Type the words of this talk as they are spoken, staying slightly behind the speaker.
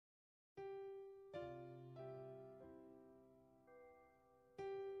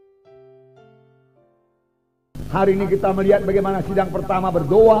Hari ini kita melihat bagaimana sidang pertama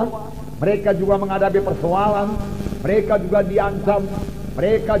berdoa. Mereka juga menghadapi persoalan, mereka juga diancam,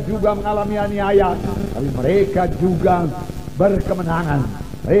 mereka juga mengalami aniaya, tapi mereka juga berkemenangan.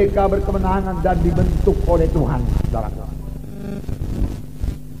 Mereka berkemenangan dan dibentuk oleh Tuhan, saudara.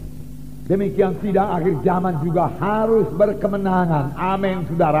 Demikian sidang akhir zaman juga harus berkemenangan. Amin,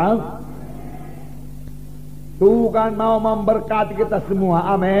 saudara. Tuhan mau memberkati kita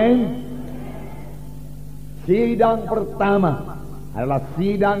semua. Amin. Sidang pertama adalah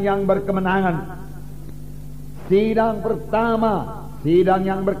sidang yang berkemenangan. Sidang pertama, sidang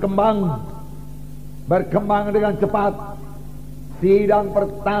yang berkembang dengan cepat. Sidang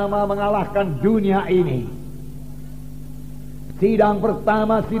pertama mengalahkan dunia ini. Sidang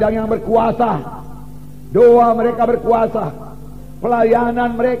pertama, sidang yang berkuasa. Doa mereka berkuasa,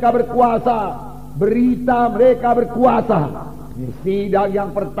 pelayanan mereka berkuasa, berita mereka berkuasa. Ini sidang yang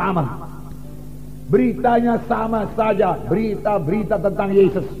pertama. Beritanya sama saja, berita-berita tentang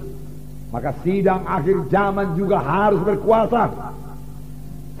Yesus. Maka sidang akhir zaman juga harus berkuasa.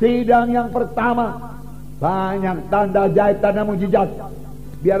 Sidang yang pertama, banyak tanda ajaib, tanda mujizat.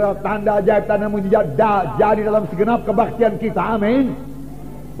 Biarlah tanda ajaib, tanda mujizat jadi dalam segenap kebaktian kita. Amin.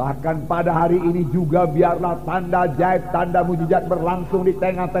 Bahkan pada hari ini juga biarlah tanda ajaib, tanda mujizat berlangsung di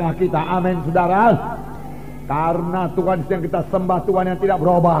tengah-tengah kita. Amin, saudara. Karena Tuhan yang kita sembah, Tuhan yang tidak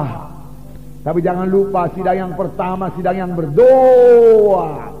berubah. Tapi jangan lupa sidang yang pertama, sidang yang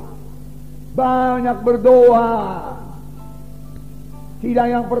berdoa. Banyak berdoa. Sidang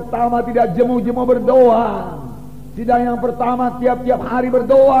yang pertama tidak jemu-jemu berdoa. Sidang yang pertama tiap-tiap hari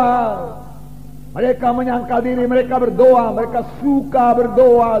berdoa. Mereka menyangkal diri mereka berdoa. Mereka suka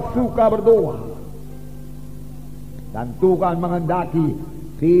berdoa. Dan Tuhan menghendaki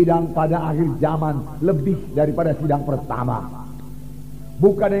sidang pada akhir zaman lebih daripada sidang pertama.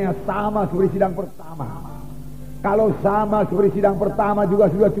 Bukan hanya sama seperti sidang pertama. Kalau sama seperti sidang pertama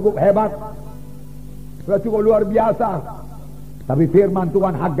juga sudah cukup hebat, sudah cukup luar biasa. Tapi firman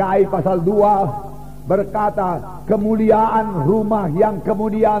Tuhan Hagai pasal 2 berkata, kemuliaan rumah yang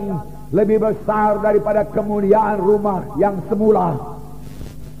kemudian lebih besar daripada kemuliaan rumah yang semula.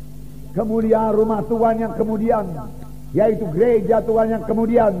 Kemuliaan rumah Tuhan yang kemudian, yaitu gereja Tuhan yang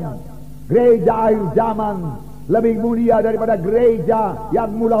kemudian, gereja akhir zaman, lebih mulia daripada gereja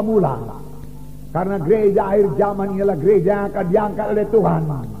yang mula-mula. Karena gereja akhir zaman inilah gereja yang akan diangkat oleh Tuhan.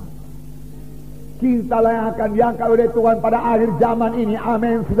 Kitalah yang akan diangkat oleh Tuhan pada akhir zaman ini.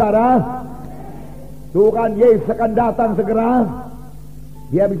 Amin, saudara. Tuhan Yesus akan datang segera.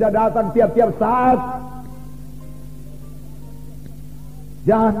 Dia bisa datang tiap-tiap saat.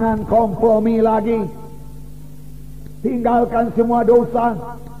 Jangan kompromi lagi. Tinggalkan semua dosa.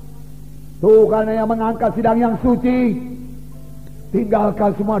 Tuhan yang mengangkat sidang yang suci.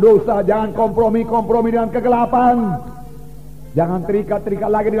 Tinggalkan semua dosa. Jangan kompromi-kompromi dengan kegelapan. Jangan terikat-terikat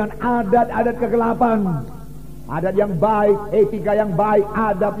lagi dengan adat-adat kegelapan. Adat yang baik, etika yang baik,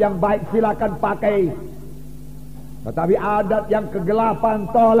 adab yang baik silakan pakai. Tetapi adat yang kegelapan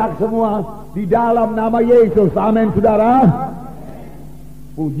tolak semua di dalam nama Yesus. Amin, saudara.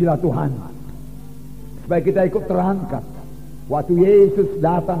 Pujilah Tuhan. Supaya kita ikut terangkat waktu Yesus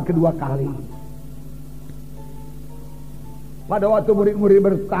datang kedua kali. Pada waktu murid-murid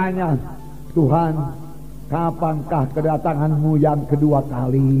bertanya, Tuhan, kapankah kedatanganmu yang kedua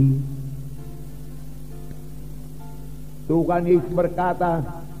kali? Tuhan Yesus berkata,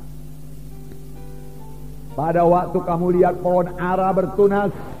 pada waktu kamu lihat pohon ara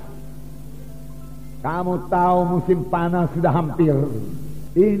bertunas, kamu tahu musim panas sudah hampir.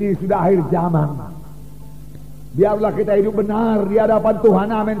 Ini sudah akhir zaman. Biarlah kita hidup benar di hadapan Tuhan.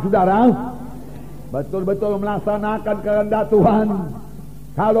 Amin, saudara. Betul-betul melaksanakan kehendak Tuhan.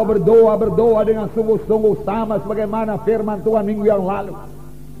 Kalau berdoa dengan sungguh-sungguh, sama sebagaimana firman Tuhan minggu yang lalu.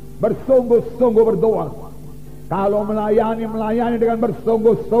 Bersungguh-sungguh berdoa. Kalau melayani dengan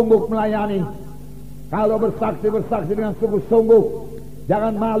bersungguh-sungguh melayani. Kalau bersaksi dengan sungguh-sungguh.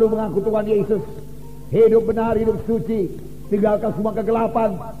 Jangan malu mengaku Tuhan Yesus. Hidup benar, hidup suci. Tinggalkan semua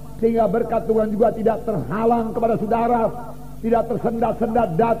kegelapan. Sehingga berkat Tuhan juga tidak terhalang kepada saudara. Tidak tersendat-sendat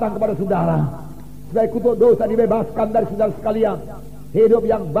datang kepada saudara. Supaya kutuk dosa dibebaskan dari saudara sekalian. Hidup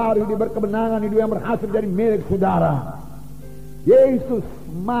yang baru, hidup berkemenangan, hidup yang berhasil jadi milik saudara. Yesus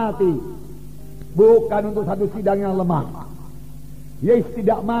mati bukan untuk satu sidang yang lemah. Yesus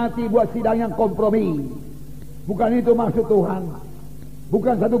tidak mati buat sidang yang kompromi. Bukan itu maksud Tuhan.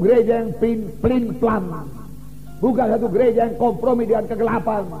 Bukan satu gereja yang plin-plan. Bukan satu gereja yang kompromi dengan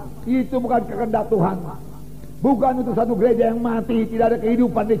kegelapan. Itu bukan kehendak Tuhan. Bukan untuk satu gereja yang mati, tidak ada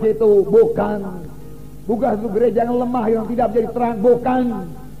kehidupan di situ. Bukan satu gereja yang lemah, yang tidak menjadi terang. Bukan.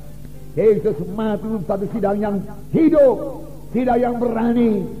 Yesus mati untuk satu sidang yang hidup, sidang yang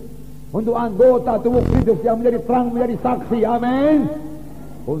berani, untuk anggota tubuh Kristus yang menjadi terang, menjadi saksi. Amin.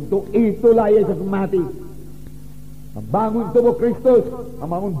 Untuk itulah Yesus mati, membangun tubuh Kristus,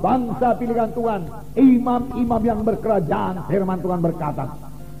 membangun bangsa pilihan Tuhan, imam-imam yang berkerajaan. Firman Tuhan berkata,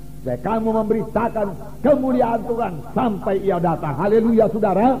 supaya kamu memberitakan kemuliaan Tuhan sampai Ia datang. Haleluya,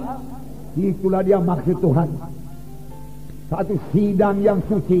 saudara. Itulah dia maksud Tuhan. Satu sidang yang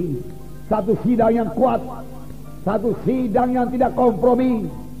suci, satu sidang yang kuat, satu sidang yang tidak kompromi,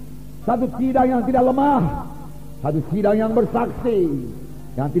 satu sidang yang tidak lemah, satu sidang yang bersaksi,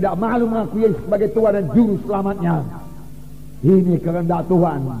 yang tidak malu mengakui Yesus sebagai Tuhan dan Juru Selamatnya. Ini kehendak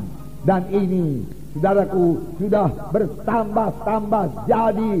Tuhan. Dan ini, saudaraku, sudah bertambah-tambah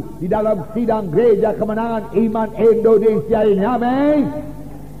jadi di dalam sidang Gereja Kemenangan Iman Indonesia ini. Amin.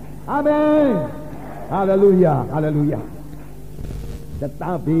 Amin. Haleluya, haleluya.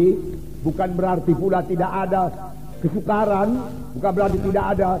 Tetapi bukan berarti pula tidak ada kesukaran, bukan berarti tidak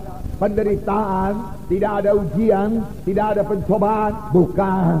ada penderitaan, tidak ada ujian, tidak ada pencobaan.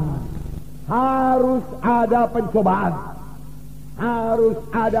 Bukan. Harus ada pencobaan, harus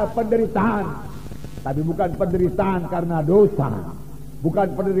ada penderitaan. Tapi bukan penderitaan karena dosa, bukan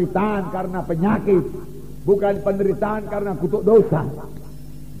penderitaan karena penyakit, bukan penderitaan karena kutuk dosa.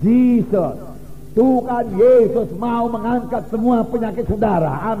 Jesus, Tuhan Yesus mau mengangkat semua penyakit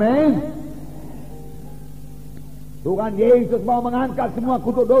saudara. Amin. Tuhan Yesus mau mengangkat semua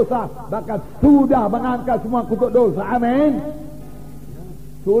kutuk dosa, bahkan sudah mengangkat semua kutuk dosa. Amin.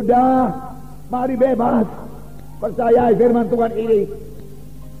 Sudah. Mari bebas. Percayai firman Tuhan ini.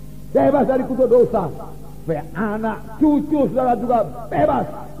 Bebas dari kutuk dosa. Supaya anak cucu saudara juga bebas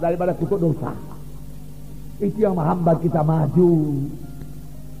daripada kutuk dosa. Itu yang menghambat kita maju.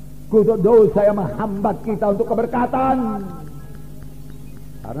 Kutuk dosa yang menghambat kita untuk keberkatan.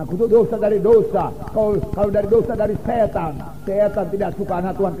 Karena kutuk dosa dari dosa. Kalau dari dosa dari setan, setan tidak suka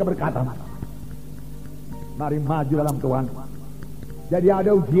anak Tuhan keberkatan. Mari maju dalam Tuhan. Jadi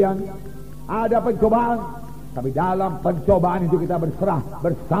ada ujian, ada pencobaan, tapi dalam pencobaan itu kita berserah,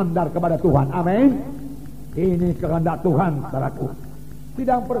 bersandar kepada Tuhan. Amin. Ini kehendak Tuhan, saudaraku.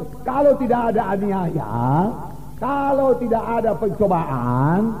 Kalau tidak ada aniaya, kalau tidak ada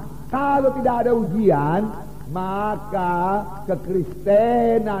pencobaan, kalau tidak ada ujian, maka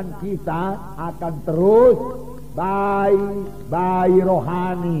kekristenan kita akan terus bayi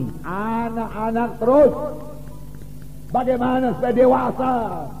rohani, anak-anak terus. Bagaimana supaya dewasa?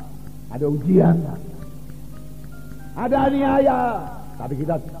 Ada ujian, ada aniaya, tapi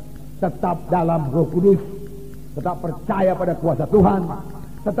kita tetap dalam Roh Kudus, tetap percaya pada kuasa Tuhan,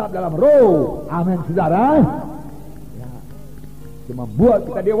 tetap dalam Roh. Amin, saudara. Ya, itu membuat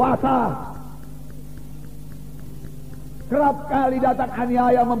kita dewasa. Kerap kali datang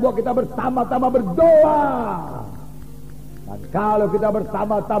aniaya membuat kita bertambah-tambah berdoa. Dan kalau kita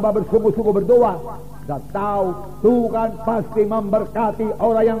bertambah-tambah bersungguh-sungguh berdoa, kita tahu Tuhan pasti memberkati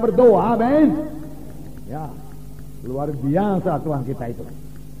orang yang berdoa. Amin. Ya, luar biasa Tuhan kita itu.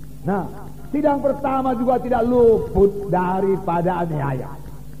 Nah, sidang pertama juga tidak luput daripada aniaya,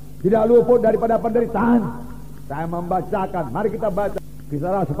 tidak luput daripada penderitaan. Saya membacakan, mari kita baca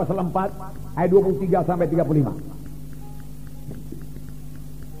Kisah Rasul pasal 4 ayat 23 sampai 35.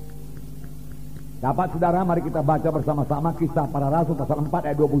 Dapat saudara, mari kita baca bersama-sama Kisah Para Rasul pasal 4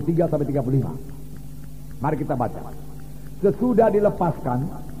 ayat 23 sampai 35. Mari kita baca. Sesudah dilepaskan,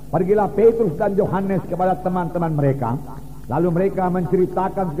 pergilah Petrus dan Yohanes kepada teman-teman mereka. Lalu mereka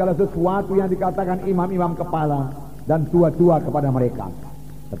menceritakan segala sesuatu yang dikatakan imam-imam kepala dan tua-tua kepada mereka.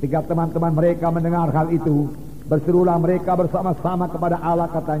 Ketika teman-teman mereka mendengar hal itu, berserulah mereka bersama-sama kepada Allah,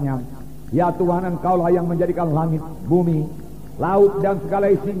 katanya, "Ya Tuhan, Engkaulah yang menjadikan langit, bumi, laut dan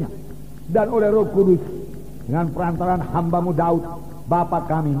segala isinya. Dan oleh Roh Kudus, dengan perantaraan hamba-Mu Daud, Bapa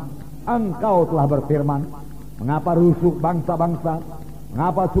kami, Engkau telah berfirman, mengapa rusuh bangsa-bangsa,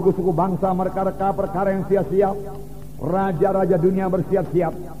 mengapa suku-suku bangsa mereka-reka perkara yang sia-sia, raja-raja dunia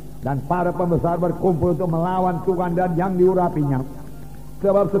bersiap-siap, dan para pembesar berkumpul untuk melawan Tuhan dan yang diurapinya.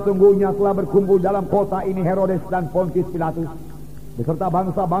 Sebab sesungguhnya telah berkumpul dalam kota ini Herodes dan Pontius Pilatus, beserta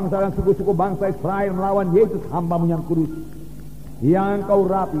bangsa-bangsa dan suku-suku bangsa Israel melawan Yesus hamba-Mu yang kudus, yang Engkau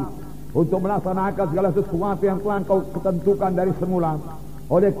urapi, untuk melaksanakan segala sesuatu yang telah Engkau ketentukan dari semula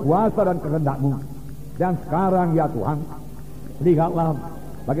oleh kuasa dan kehendak-Mu. Dan sekarang ya Tuhan, lihatlah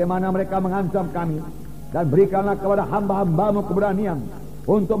bagaimana mereka mengancam kami, dan berikanlah kepada hamba-hamba-Mu keberanian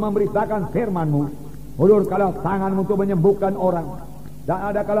untuk memberitakan firman-Mu. Ulurkanlah tangan-Mu untuk menyembuhkan orang,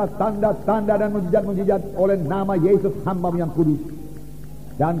 dan adakanlah tanda-tanda dan mujizat-mujizat oleh nama Yesus hamba-Mu yang kudus.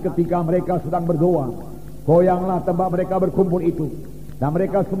 Dan ketika mereka sedang berdoa, goyanglah tempat mereka berkumpul itu, Dan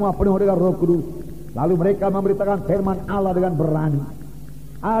mereka semua penuh dengan Roh Kudus. Lalu mereka memberitakan firman Allah dengan berani.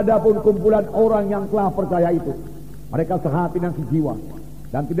 Adapun kumpulan orang yang telah percaya itu, mereka sehati dan sejiwa,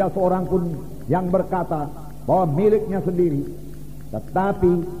 dan tidak seorang pun yang berkata bahwa miliknya sendiri,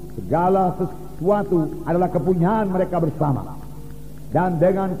 tetapi segala sesuatu adalah kepunyaan mereka bersama. Dan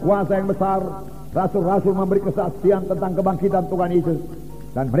dengan kuasa yang besar, rasul-rasul memberi kesaksian tentang kebangkitan Tuhan Yesus,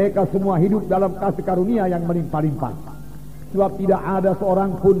 dan mereka semua hidup dalam kasih karunia yang melimpah-limpah. Sebab tidak ada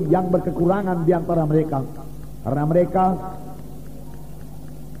seorang pun yang berkekurangan di antara mereka, karena mereka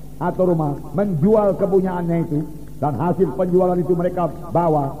atau rumah menjual kepunyaannya itu, dan hasil penjualan itu mereka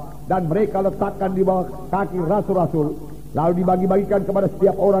bawa dan mereka letakkan di bawah kaki rasul-rasul, lalu dibagi-bagikan kepada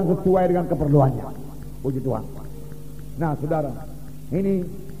setiap orang sesuai dengan keperluannya. Puji Tuhan. Nah saudara, ini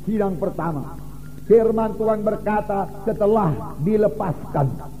sidang pertama. Firman Tuhan berkata setelah dilepaskan.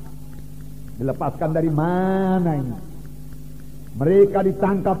 Dilepaskan dari mana ini? Mereka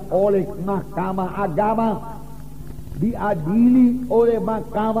ditangkap oleh mahkamah agama, diadili oleh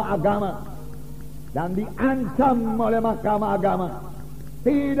mahkamah agama, dan diancam oleh mahkamah agama.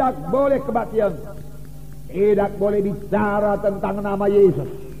 Tidak boleh kebaktian, tidak boleh bicara tentang nama Yesus.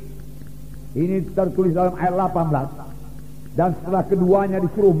 Ini tertulis dalam ayat 18. Dan setelah keduanya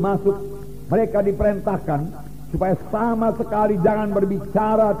disuruh masuk, mereka diperintahkan supaya sama sekali jangan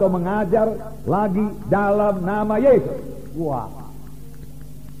berbicara atau mengajar lagi dalam nama Yesus. Wah,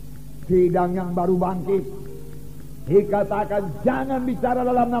 sidang yang baru bangkit dikatakan jangan bicara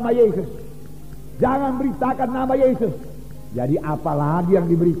dalam nama Yesus, jangan beritakan nama Yesus. Jadi apalagi yang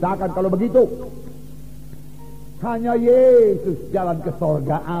diberitakan kalau begitu? Hanya Yesus jalan ke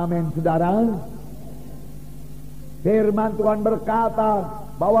sorga. Amin saudara. Firman Tuhan berkata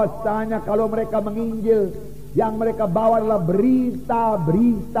bahwasanya kalau mereka menginjil, yang mereka bawa adalah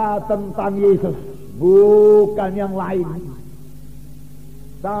berita-berita tentang Yesus, bukan yang lain.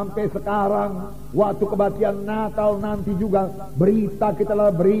 Sampai sekarang, waktu kebaktian Natal nanti juga, berita kita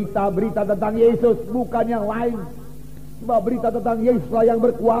adalah berita-berita tentang Yesus, bukan yang lain. Sebab berita tentang Yesuslah yang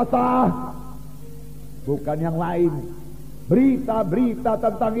berkuasa, bukan yang lain. Berita-berita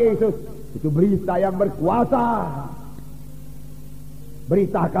tentang Yesus itu berita yang berkuasa.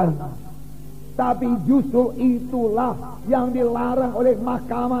 Beritakan. Tapi justru itulah yang dilarang oleh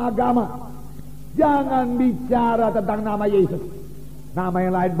mahkamah agama. Jangan bicara tentang nama Yesus. Nama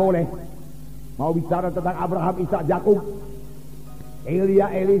yang lain boleh. Mau bicara tentang Abraham, Ishak, Yakub,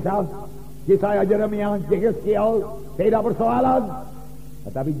 Elia, Elisa, Yesaya, Yeremia, Yeskiel, tidak persoalan.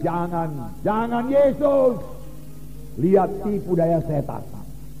 Tetapi jangan Yesus. Lihat tipu daya setan.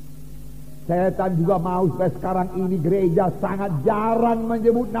 Setan juga mau supaya sekarang ini gereja sangat jarang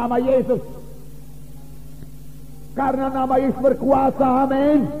menyebut nama Yesus. Karena nama Yesus berkuasa,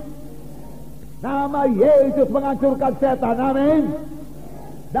 amin. Nama Yesus menghancurkan setan, amin.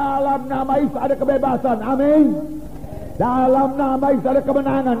 Dalam nama Yesus ada kebebasan, amin. Dalam nama Yesus ada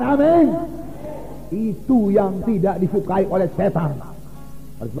kemenangan, amin. Itu yang tidak disukai oleh setan.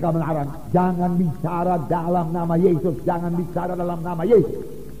 Mereka melarang, jangan bicara dalam nama Yesus, jangan bicara dalam nama Yesus.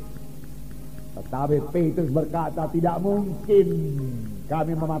 Tetapi Petrus berkata, tidak mungkin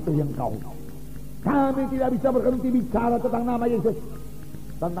kami mematuhi engkau. Kami tidak bisa berhenti bicara tentang nama Yesus,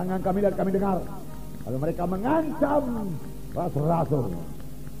 tentang yang kami lihat, kami dengar. Lalu mereka mengancam rasul-rasul.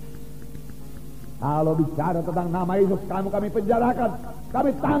 Kalau bicara tentang nama Yesus, kami penjarakan, kami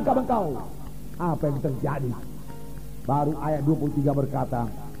tangkap engkau. Apa yang terjadi? Baru ayat 23 berkata,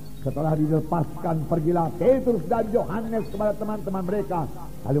 setelah dilepaskan, pergilah Petrus dan Yohanes kepada teman-teman mereka.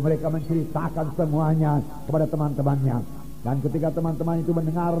 Lalu mereka menceritakan semuanya kepada teman-temannya. Dan ketika teman-teman itu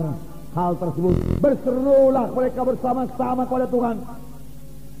mendengar hal tersebut, berserulah mereka bersama-sama kepada Tuhan.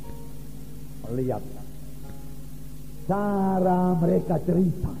 Lihat cara mereka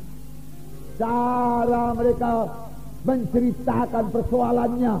cerita, cara mereka menceritakan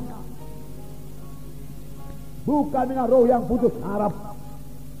persoalannya, bukan dengan roh yang putus harap,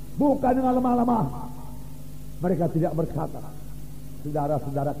 bukan dengan lemah-lemah. Mereka tidak berkata,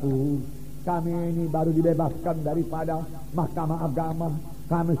 saudara-saudaraku, kami ini baru dibebaskan daripada mahkamah agama,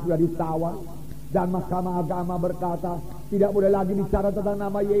 kami sudah ditawar, dan mahkamah agama berkata tidak boleh lagi bicara tentang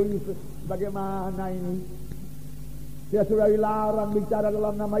nama Yesus. Bagaimana ini? Dia sudah dilarang bicara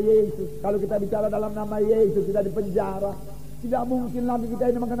dalam nama Yesus. Kalau kita bicara dalam nama Yesus, kita dipenjara. Tidak mungkin lagi kita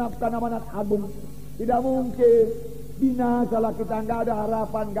ini mengenapkan amanat agung. Tidak mungkin. Binasalah kita, nggak ada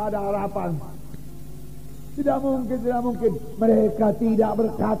harapan, nggak ada harapan. Tidak mungkin, tidak mungkin. Mereka tidak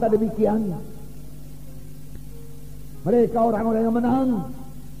berkata demikian. Mereka orang-orang yang menang.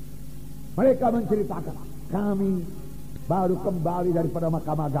 Mereka menceritakan, kami baru kembali daripada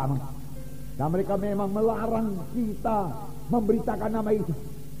mahkamah agama. Dan mereka memang melarang kita memberitakan nama Yesus.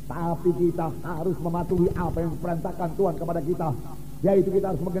 Tapi kita harus mematuhi apa yang diperintahkan Tuhan kepada kita, yaitu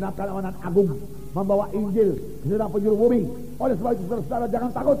kita harus menggenapkan amanat agung, membawa Injil ke seluruh penjuru bumi. Oleh sebab itu saudara jangan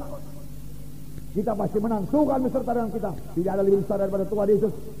takut. Kita pasti menang. Tuhan beserta dengan kita. Tidak ada lebih besar daripada Tuhan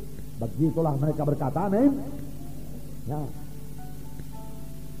Yesus. Begitulah mereka berkata, amin. Ya.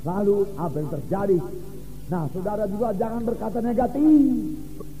 Lalu apa yang terjadi? Nah, saudara juga jangan berkata negatif.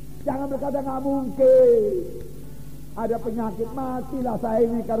 Jangan berkata nggak mungkin. Ada penyakit, matilah saya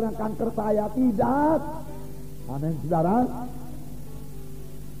ini karena kanker saya. Tidak. Amin, saudara.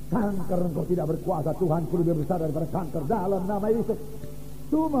 Kanker engkau tidak berkuasa. Tuhan lebih besar daripada kanker dalam nama Yesus.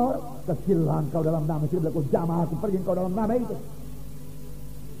 Tumor kecil engkau dalam nama Yesus. Bila kau jamah aku pergi engkau dalam nama Yesus.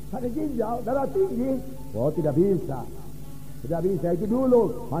 Ada ginjal, darah tinggi. Oh, tidak bisa. Tidak bisa, itu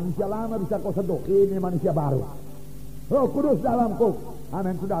dulu manusia lama bisa kau sentuh. Ini manusia baru. Roh Kudus dalamku.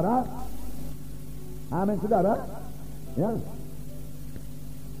 Amin, saudara. Amin, saudara. Ya.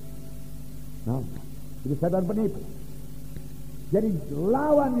 Nah, itu setan penipu. Jadi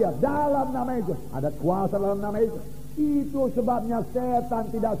lawan dia dalam nama Yesus. Ada kuasa dalam nama Yesus. Itu sebabnya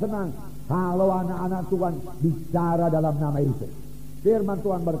setan tidak senang kalau anak-anak Tuhan bicara dalam nama Yesus. Firman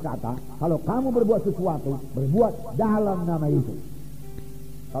Tuhan berkata, kalau kamu berbuat sesuatu, berbuat dalam nama Yesus.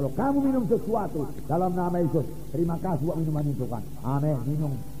 Kalau kamu minum sesuatu dalam nama Yesus, terima kasih buat minuman itu kan. Amin,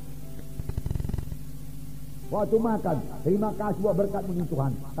 minum. Waktu makan, terima kasih buat berkat minum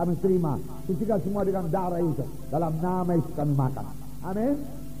Tuhan. Kami terima. Sucikan semua dengan darah Yesus. Dalam nama Yesus kami makan. Amin.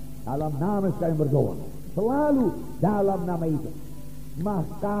 Dalam nama Yesus kami berdoa. Selalu dalam nama Yesus.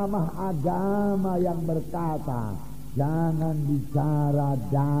 Mahkamah agama yang berkata, jangan bicara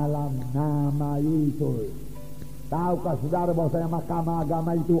dalam nama Yesus. Tahukah saudara bahwasanya mahkamah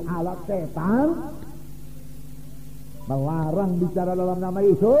agama itu alat setan? Melarang bicara dalam nama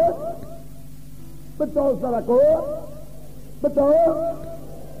Yesus. Betul saudaraku? Betul?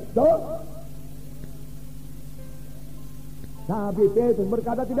 Betul? Tapi Petrus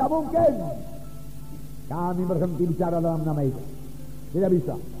berkata tidak mungkin kami berhenti bicara dalam nama Yesus. Tidak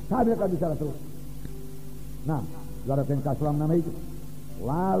bisa. Kami akan bicara terus. Nah, saudara tengkas dalam nama Yesus.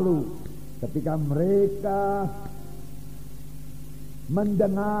 Lalu ketika mereka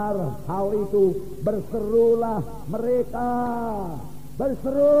mendengar hal itu, berserulah mereka.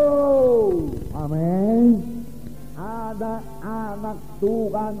 Berseru. Amin. Ada anak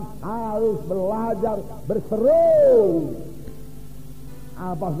Tuhan harus belajar berseru.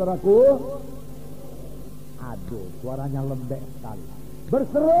 Apa saudaraku? Aduh, suaranya lembek sekali.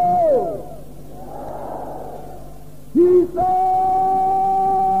 Berseru. Yesus.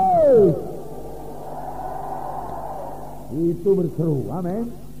 Itu berseru. Amin.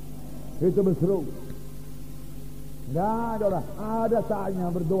 Itu berseru. Enggak ada orang. Ada saatnya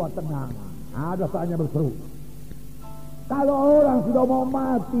berdoa tenang. Ada saatnya berseru. Kalau orang sudah mau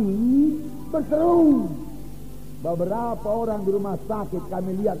mati, berseru. Beberapa orang di rumah sakit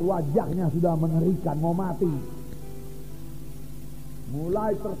kami lihat wajahnya sudah mengerikan, mau mati.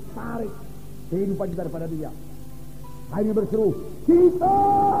 Mulai tertarik kehidupan daripada dia. Kami berseru,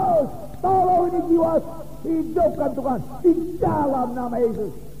 Yesus, tolong ini jiwa, hidupkan Tuhan di dalam nama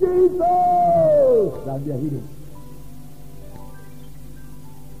Yesus. Yesus, dan dia hidup.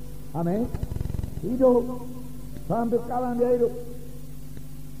 Amin. Hidup. Sampai sekarang dia hidup.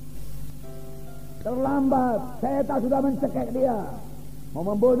 Terlambat, setan sudah mencekik dia, mau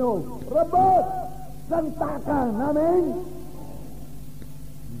membunuh, rebut, sentakan. Amin.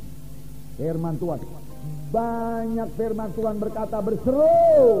 Firman Tuhan, banyak firman Tuhan berkata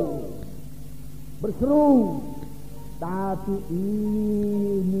berseru, berseru. Tapi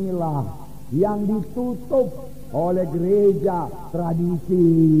inilah yang ditutup oleh gereja tradisi,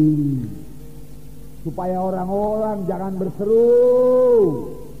 supaya orang-orang jangan berseru.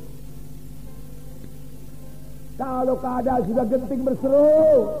 Kalau keadaan sudah genting, berseru.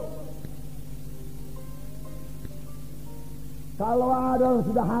 Kalau ada yang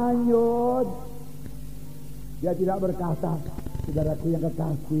sudah hanyut, dia tidak berkata, saudaraku yang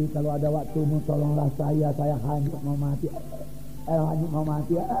kekasih, kalau ada waktumu tolonglah saya hanyut mau mati. Hanyut mau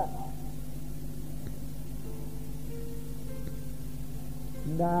mati.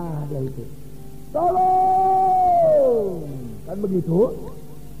 Enggak ada itu. Tolong. Kan begitu?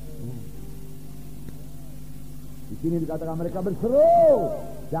 Di sini dikatakan mereka berseru.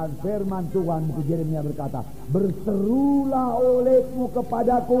 Dan firman Tuhan buku Yeremia berkata, berserulah olehmu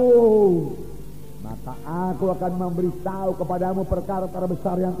kepadaku, maka aku akan memberitahu kepadamu perkara-perkara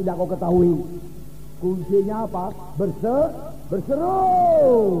besar yang tidak kau ketahui. Kuncinya apa?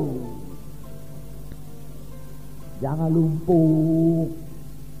 Berseru. Jangan lumpuh.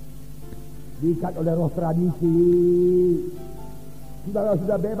 diikat oleh roh tradisi. Saudara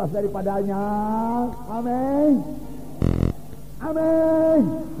sudah bebas daripadanya. Amin. Amin.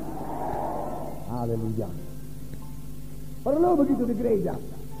 Haleluya. Perlu begitu di gereja.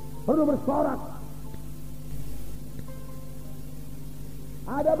 Perlu bersorak.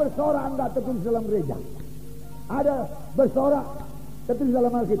 Ada bersorak enggak tertulis dalam gereja? Ada bersorak tertulis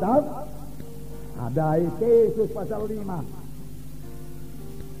dalam Alkitab? Ada. Efesus pasal 5.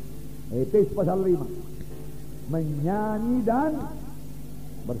 Efesus pasal 5. Menyanyi dan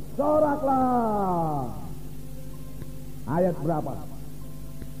bersoraklah. Ayat berapa?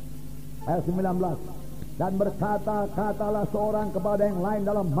 Ayat 19. Dan berkata-katalah seorang kepada yang lain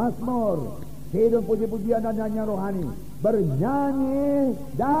dalam mazmur, hidup puji-pujian dan nyanyian rohani, bernyanyi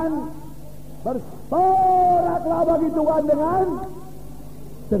dan bersoraklah bagi Tuhan dengan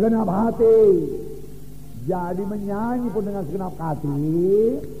segenap hati. Jadi menyanyi pun dengan segenap hati,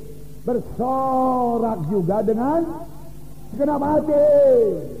 bersorak juga dengan segenap hati.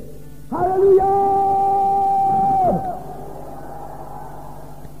 Haleluya.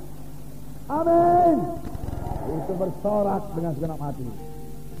 Amin. Itu bersorak dengan segenap hati.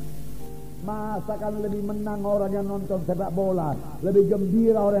 Masa kan lebih menang orang yang nonton sepak bola, lebih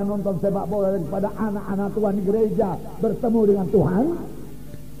gembira orang yang nonton sepak bola daripada anak-anak Tuhan di gereja bertemu dengan Tuhan?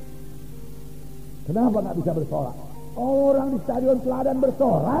 Kenapa nggak bisa bersorak? Orang di stadion Teladan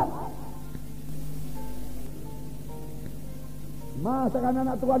bersorak. Masa kan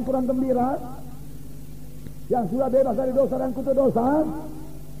anak Tuhan kurang gembira? Yang sudah bebas dari dosa dan kutuk dosa,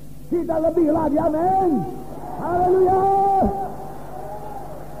 kita lebih lagi. Amin. Haleluya.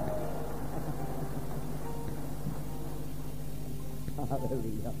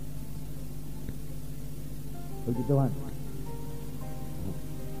 Haleluya. Puji Tuhan.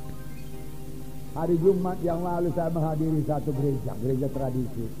 Hari Jumat yang lalu saya menghadiri satu gereja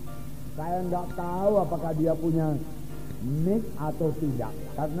tradisi. Saya nggak tahu apakah dia punya mic atau tidak,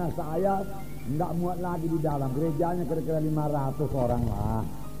 karena saya nggak muat lagi di dalam. Gerejanya kira-kira 500 orang lah.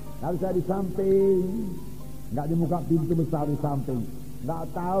 Lalu saya di samping, nggak di muka pintu besar di samping. Nggak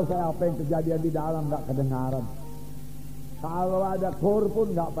tahu saya apa yang kejadian di dalam, nggak kedengaran. Kalau ada kor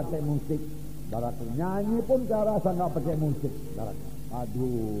pun nggak pakai musik. Saudara, nyanyi pun saya rasa nggak pakai musik. Saudara,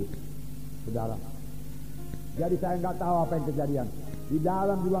 aduh, saudara. Jadi saya nggak tahu apa yang kejadian. Di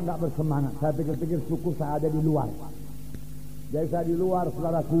dalam juga nggak bersemangat. Saya pikir-pikir syukur saya ada di luar. Jadi saya di luar,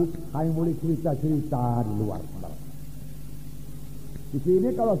 saudaraku, hanya boleh cerita-cerita di luar, saudara. Di sini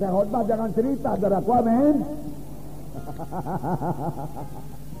kalau saya khotbah jangan cerita, saudaraku, amin.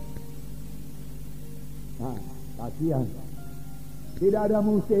 Nah, kasihan. Tidak ada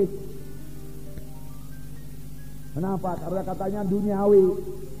musik. Kenapa? Karena katanya duniawi.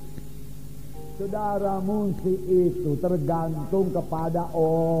 Saudara, musik itu tergantung kepada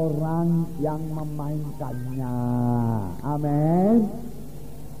orang yang memainkannya. Amin.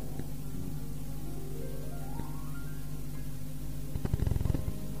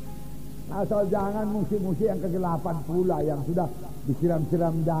 Asal jangan musik-musik yang kegelapan pula, yang sudah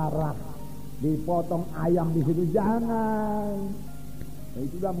disiram-siram darah, dipotong ayam di situ, jangan.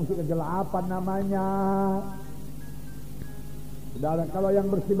 Itu sudah musik kegelapan namanya. Saudara, kalau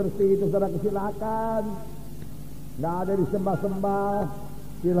yang bersih-bersih itu saudara silakan. Nggak ada disembah-sembah,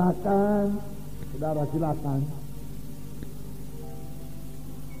 silakan. Saudara silakan.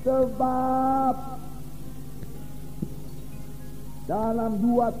 Sebab dalam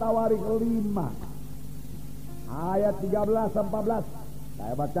 2 Tawarik 5 ayat 13-14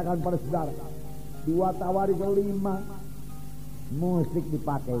 saya bacakan pada saudara. 2 Tawarik 5 musik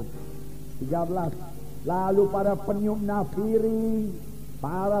dipakai. 13. Lalu para peniup nafiri,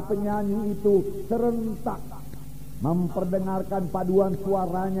 para penyanyi itu serentak memperdengarkan paduan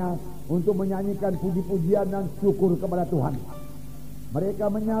suaranya untuk menyanyikan puji-pujian dan syukur kepada Tuhan. Mereka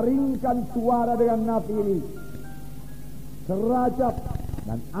menyaringkan suara dengan nafiri, seracap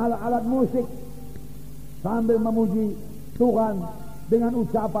dan alat-alat musik sambil memuji Tuhan dengan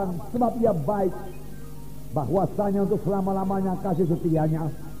ucapan, sebab Ia baik, bahwasanya untuk selama-lamanya kasih setianya.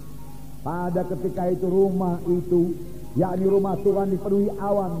 Pada ketika itu rumah itu, yakni rumah Tuhan, dipenuhi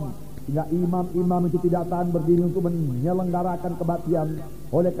awan, sehingga imam-imam itu tidak tahan berdiri untuk menyelenggarakan kebaktian.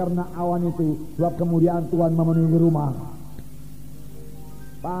 Oleh karena awan itu, sebab kemuliaan Tuhan memenuhi rumah.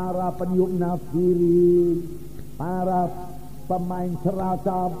 Para peniup nafiri, para pemain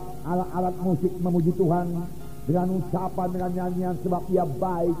seracap, alat-alat musik memuji Tuhan dengan ucapan, dengan nyanyian, sebab Ia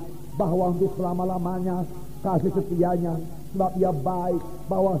baik, bahwa untuk selama-lamanya kasih setianya. Sebab Ia baik,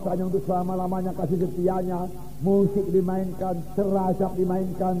 bahwasanya untuk selama-lamanya kasih setianya. Musik dimainkan, seracap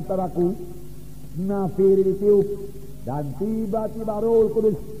dimainkan, saudaraku, nafiri ditiup, Dan tiba-tiba Roh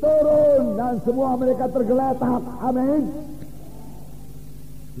Kudus turun dan semua mereka tergeletak. Amin.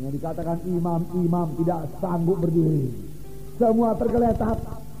 Yang dikatakan imam-imam tidak sanggup berdiri. Semua tergeletak.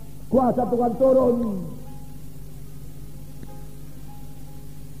 Kuasa Tuhan turun.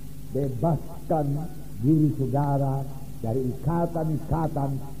 Bebaskan diri saudara dari ikatan-ikatan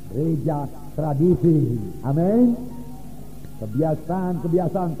gereja tradisi. Amin.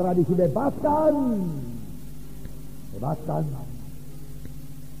 Kebiasaan tradisi bebaskan. Bebaskan.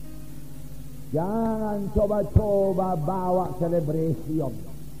 Jangan coba-coba bawa celebration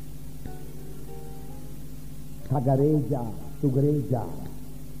ke gereja, gereja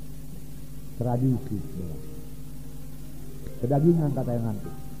tradisi. Kedagingan katanya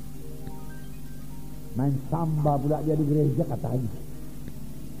nanti. Main samba pula dia di gereja katanya.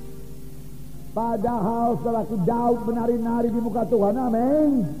 Padahal selaku Daud menari-nari di muka Tuhan.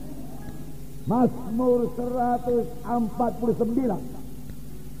 Amin. Mazmur 149.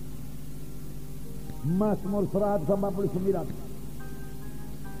 Mazmur 149.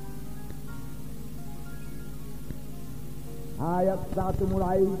 Ayat 1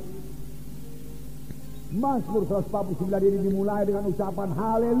 mulai. Mazmur 149 ini dimulai dengan ucapan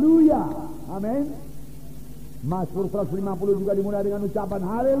haleluya. Amin. Mazmur 150 juga dimulai dengan ucapan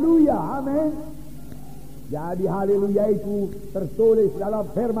haleluya. Amin. Jadi haleluya itu tertulis dalam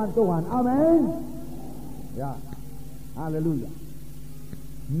firman Tuhan. Amin. Ya. Haleluya.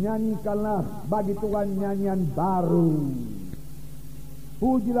 Nyanyikanlah bagi Tuhan nyanyian baru.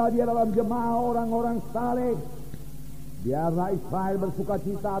 Pujilah dia dalam jemaah orang-orang saleh. Biarlah Israel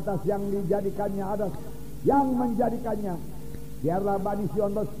bersukacita atas yang dijadikannya, atas yang menjadikannya. Biarlah Bani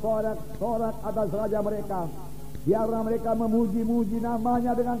Sion bersorak-sorak atas raja mereka. Biarlah mereka memuji-muji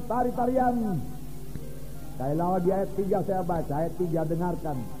namanya dengan tari-tarian. Sekali lagi ayat 3 saya baca. Ayat 3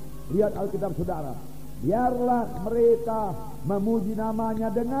 dengarkan. Lihat Alkitab saudara. Biarlah mereka memuji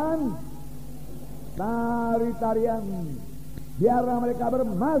namanya dengan tari-tarian. Biarlah mereka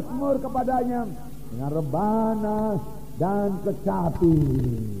bermazmur kepadanya dengan rebana dan kecapi.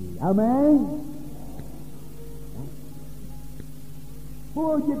 Amin.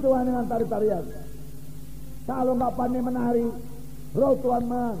 Puji Tuhan dengan tari-tarian. Kalau nggak pandai menari, Roh Tuhan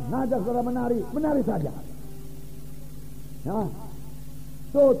mengajak saudara menari, menari saja. Ya,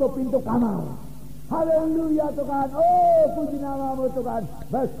 tutup pintu kamar. Haleluya Tuhan. Oh, puji namamu Tuhan.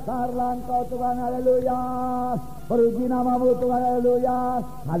 Besarlah Engkau Tuhan. Haleluya. Puji namamu Tuhan. Haleluya.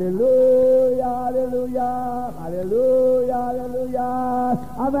 Haleluya. Haleluya. Haleluya. Haleluya.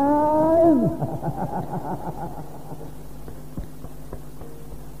 Amin.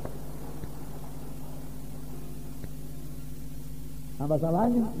 Apa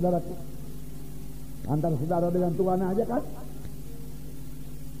salahnya, saudara? Antara saudara dengan Tuhan aja kan?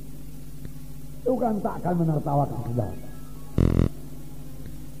 Tuhan tak akan menertawakan saudara.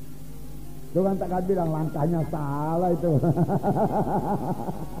 Tuhan tak akan bilang langkahnya salah itu.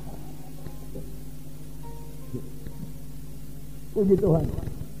 Puji Tuhan.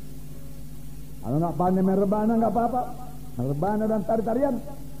 Kalau nggak pandai merebana nggak apa-apa. Merebana dan tari-tarian.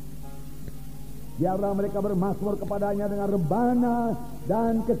 Biarlah mereka bermazmur kepadanya dengan rebana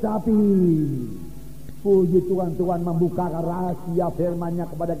dan kecapi. Puji Tuhan, Tuhan membukakan rahasia firman-Nya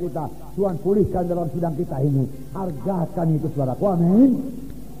kepada kita. Tuhan pulihkan dalam sidang kita ini. Hargakan itu saudaraku. Amin.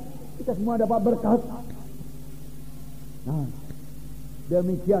 Kita semua dapat berkat. Nah,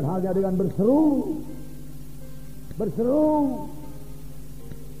 demikian halnya dengan berseru. Berseru.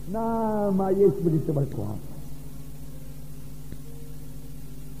 Nama Yesus begitu berkuasa.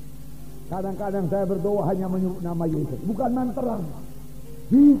 Kadang-kadang saya berdoa hanya menyebut nama Yesus, bukan mantra.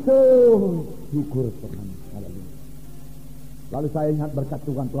 Yesus, syukur Tuhan. Haleluya. Lalu saya ingat berkat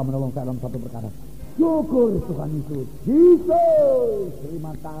Tuhan telah menolong saya dalam satu perkara. Syukur Tuhan Yesus. Yesus,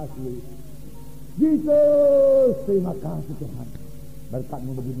 terima kasih. Yesus, terima kasih Tuhan.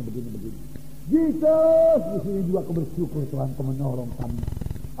 Berkatmu begini. Yesus, di sini juga aku bersyukur Tuhan, kau menolong kami.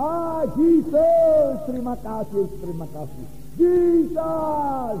 Yesus, terima kasih.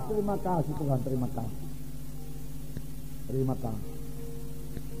 Yesus, terima kasih Tuhan, terima kasih.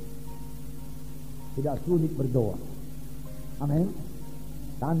 Tidak sulit berdoa. Amin.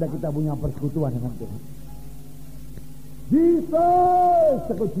 Tanda kita punya persekutuan dengan Tuhan. Yesus,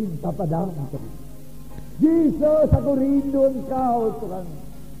 aku cinta padamu Tuhan. Yesus, aku rindu Engkau Tuhan.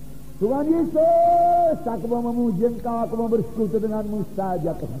 Tuhan Yesus, aku mau memuji Engkau, aku mau bersekutu denganmu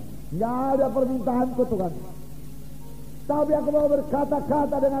saja Tuhan. Tidak ada permintaanku Tuhan. Tapi aku mau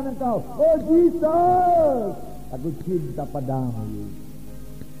berkata-kata dengan Engkau. Oh Yesus, aku cinta padamu Yesus.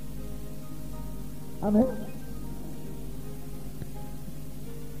 Amin.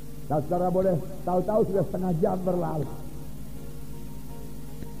 Dan saudara boleh tahu-tahu sudah setengah jam berlalu.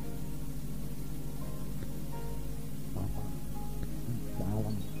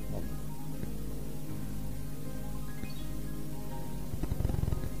 Dalam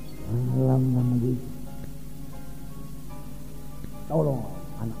dalam nama Yesus, tolong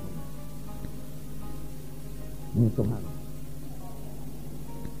anak ini Tuhan.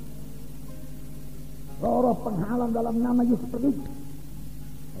 Roh penghalang dalam nama Yesus pergi.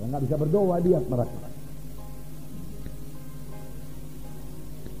 Kalau nggak bisa berdoa dia merasa.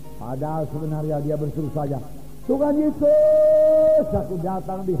 Padahal sebenarnya dia berseru saja, Tuhan Yesus, aku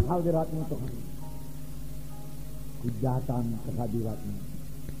datang di hadirat-Mu Tuhan. Aku datang ke hadirat-Mu,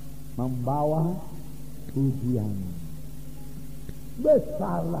 membawa pujian.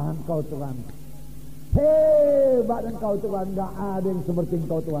 Besarlah Engkau Tuhan, hebat Engkau Tuhan, gak ada yang seperti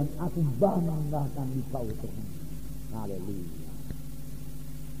Engkau Tuhan. Aku banggakan Engkau Tuhan. Haleluya.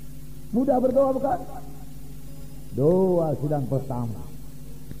 Mudah berdoa bukan? Doa sidang pertama.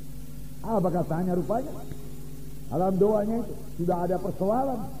 Apa katanya rupanya? Dalam doanya itu sudah ada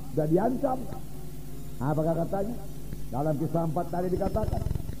persoalan, sudah diancam. Apakah katanya? Dalam Kisah 4 tadi dikatakan,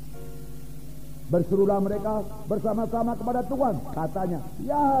 berserulah mereka bersama-sama kepada Tuhan. Katanya,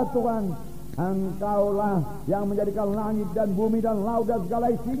 ya Tuhan, Engkaulah yang menjadikan langit dan bumi dan laut dan segala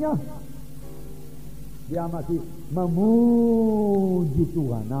isinya. Dia masih memuji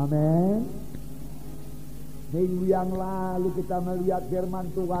Tuhan. Amin. Minggu yang lalu kita melihat firman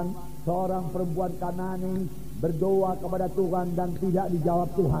Tuhan, seorang perempuan Kanani berdoa kepada Tuhan dan tidak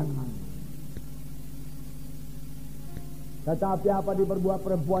dijawab Tuhan. Tetapi apa diperbuat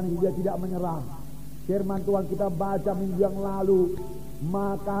perempuan itu? Dia tidak menyerah. Firman Tuhan kita baca minggu yang lalu,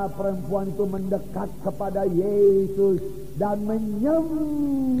 maka perempuan itu mendekat kepada Yesus dan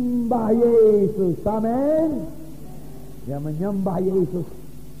menyembah Yesus. Amin. Dia menyembah Yesus.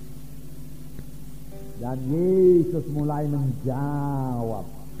 Dan Yesus mulai menjawab.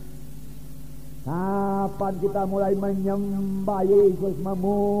 Kapan kita mulai menyembah Yesus,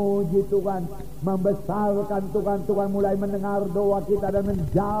 memuji Tuhan, membesarkan Tuhan, Tuhan mulai mendengar doa kita dan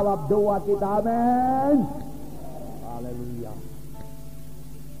menjawab doa kita. Amin. Haleluya.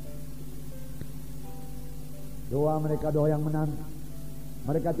 Doa mereka doa yang menang.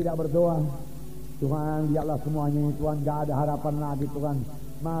 Mereka tidak berdoa, Tuhan lihatlah semuanya ini Tuhan, gak ada harapan lagi Tuhan,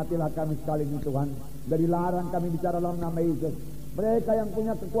 matilah kami sekali ini Tuhan. Dari larang kami bicara dalam nama Yesus. Mereka yang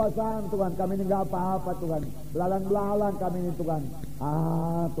punya kekuasaan Tuhan, kami ini gak apa-apa Tuhan, belalang-belalang kami ini Tuhan.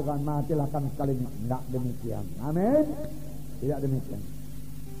 Tuhan matilah kami sekali ini. Enggak demikian. Amin. Tidak demikian.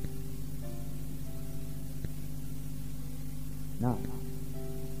 Nah,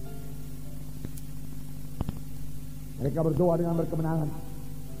 mereka berdoa dengan berkemenangan.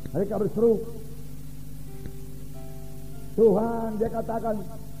 Mereka berseru, Tuhan, dia katakan,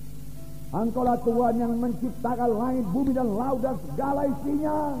 Engkaulah Tuhan yang menciptakan langit, bumi dan laut dan segala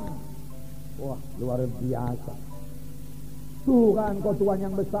isinya. Wah, luar biasa. Tuhan, Engkau Tuhan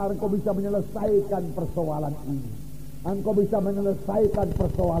yang besar, Engkau bisa menyelesaikan persoalan ini. Engkau bisa menyelesaikan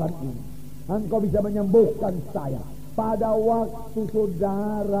persoalan ini. Engkau bisa menyembuhkan saya. Pada waktu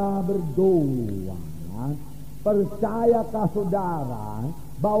saudara berdoa, percayakah saudara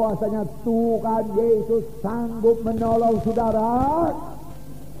bahwasanya Tuhan Yesus sanggup menolong saudara?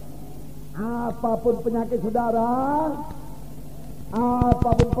 Apapun penyakit saudara,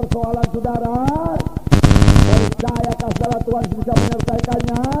 apapun persoalan saudara, percayakah saudara Tuhan bisa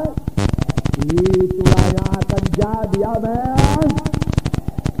menyelesaikannya? Itulah yang akan jadi. Amin.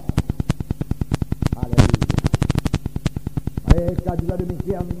 Haleluya. Mereka juga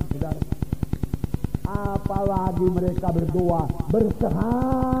demikian saudara. Apalagi mereka berdoa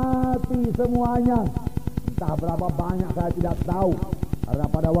bersehati semuanya. Entah berapa banyak saya tidak tahu. Karena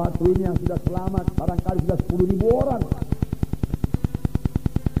pada waktu ini yang sudah selamat barangkali sudah 10.000 orang.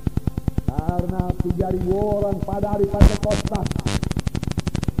 Karena 3.000 orang pada hari Pentakosta.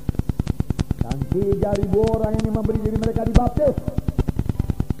 Dan 3.000 orang ini memberi diri mereka dibaptis.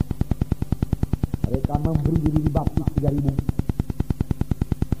 Mereka memberi diri dibaptis 3.000.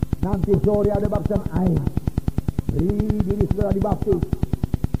 Nanti sore ada baptisan air. Beri diri saudara dibaptis.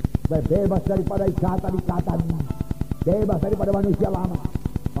 Bebas daripada ikatan-ikatan. Bebas daripada manusia lama.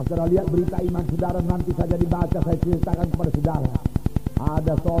 Saudara lihat berita iman saudara nanti saja dibaca, saya ceritakan kepada saudara.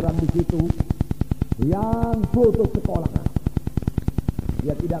 Ada seorang di situ yang putus sekolah.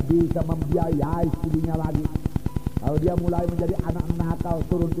 Dia tidak bisa membiayai studinya lagi. Kalau dia mulai menjadi anak nakal,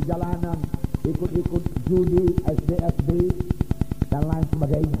 turun ke jalanan, ikut-ikut judi, SD dan lain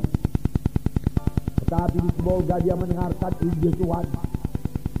sebagainya. Tetapi semoga dia mendengarkan Injil Tuhan.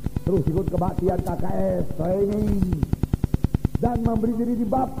 Terus ikut kebaktian KKS, training. dan memberi diri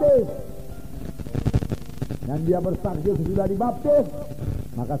dibaptis, dan dia bersaksi sudah dibaptis,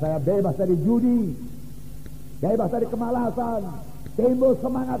 maka saya bebas dari judi, bebas dari kemalasan, timbul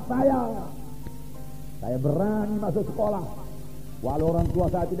semangat saya berani masuk sekolah, walau orang tua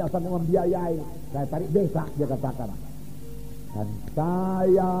saya tidak sanggup membiayai, saya tarik besak, dia katakan, dan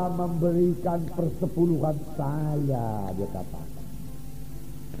saya memberikan persepuluhan saya, dia katakan.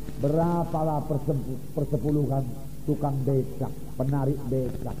 Berapalah persepuluhan tukang becak, penarik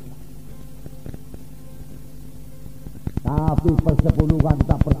becak. Tapi persepuluhan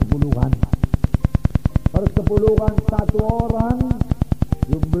tak persepuluhan. Persepuluhan satu orang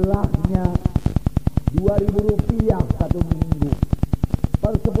jumlahnya 2.000 rupiah satu minggu.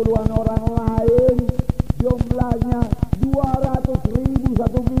 Persepuluhan orang lain jumlahnya 200.000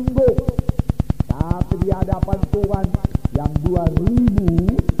 satu minggu. Tapi di hadapan Tuhan yang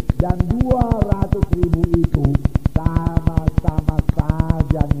 2.000 dan 200.000 itu sama-sama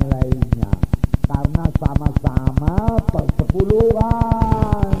saja nilainya, karena sama-sama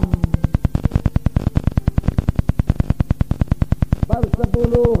persepuluhan.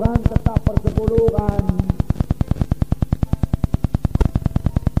 Persepuluhan tetap persepuluhan.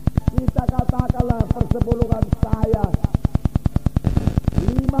 Kita katakanlah persepuluhan saya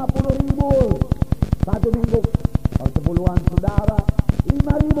 50.000 satu minggu, persepuluhan saudara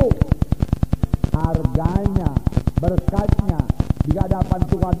 5.000. Harganya, berkatnya di hadapan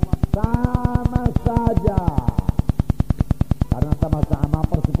Tuhan sama saja, karena sama-sama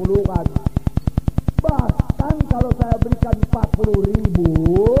persepuluhan. Bahkan kalau saya berikan 40.000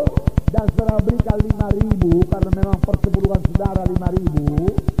 dan saudara berikan 5.000, karena memang persepuluhan saudara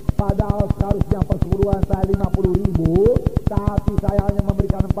 5.000, padahal seharusnya persepuluhan saya 50.000, tapi saya hanya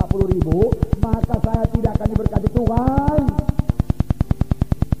memberikan 40.000, maka saya tidak akan diberkati Tuhan.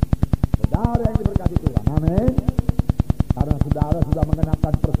 Saudara yang diberkati Tuhan, amin. Karena saudara sudah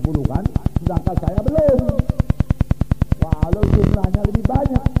mengenakan persepuluhan, sedangkan saya belum, walau jumlahnya lebih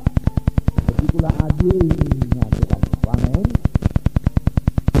banyak. Begitulah adilnya Tuhan, amin.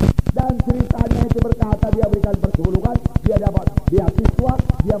 Dan ceritanya itu berkata dia berikan persepuluhan, dia dapat beasiswa,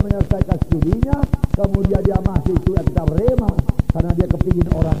 dia menyelesaikan studinya, kemudian dia masih itu yang kita rema, karena dia kepingin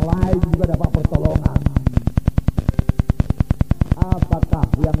orang lain juga dapat pertolongan. Apakah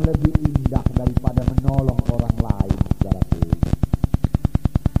yang lebih indah daripada menolong orang lain, saudaraku?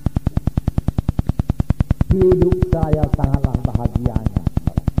 Hidup saya sangatlah bahagianya,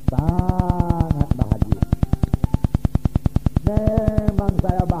 sangat bahagia. Memang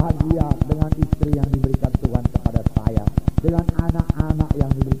saya bahagia dengan istri yang diberikan Tuhan kepada saya, dengan anak-anak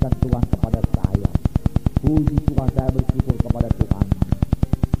yang diberikan Tuhan kepada saya. Puji Tuhan, saya bersyukur kepada Tuhan.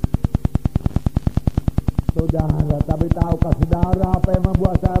 Saudara, tapi tahukah saudara apa yang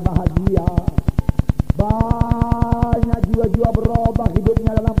membuat saya bahagia? Banyak jiwa-jiwa berubah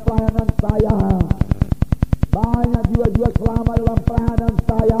hidupnya dalam pelayanan saya. Banyak jiwa-jiwa selamat dalam pelayanan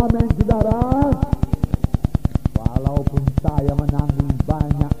saya, amin saudara. Walaupun saya menanggung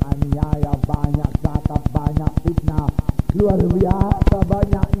banyak aniaya, banyak catat, banyak fitnah, luar biasa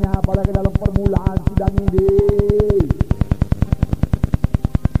banyaknya, apalagi dalam permulaan sidang ini.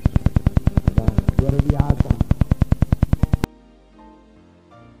 Luar biasa.